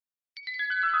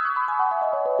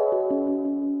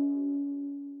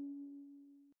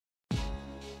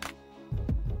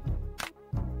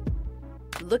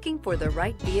Looking for the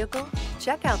right vehicle?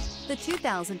 Check out the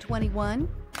 2021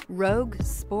 Rogue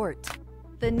Sport.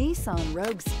 The Nissan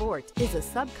Rogue Sport is a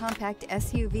subcompact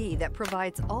SUV that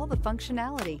provides all the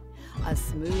functionality. A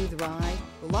smooth ride,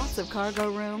 lots of cargo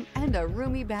room, and a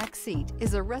roomy back seat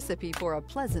is a recipe for a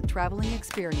pleasant traveling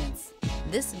experience.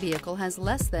 This vehicle has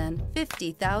less than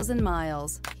 50,000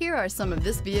 miles. Here are some of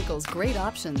this vehicle's great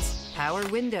options: power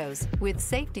windows with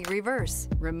safety reverse,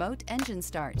 remote engine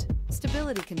start,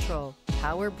 stability control,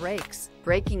 power brakes,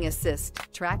 braking assist,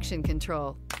 traction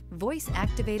control,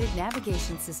 voice-activated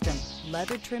navigation system,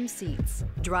 leather trim seats,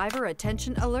 driver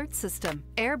attention alert system,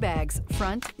 airbags,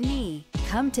 front knee.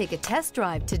 Come take a test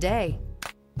drive today.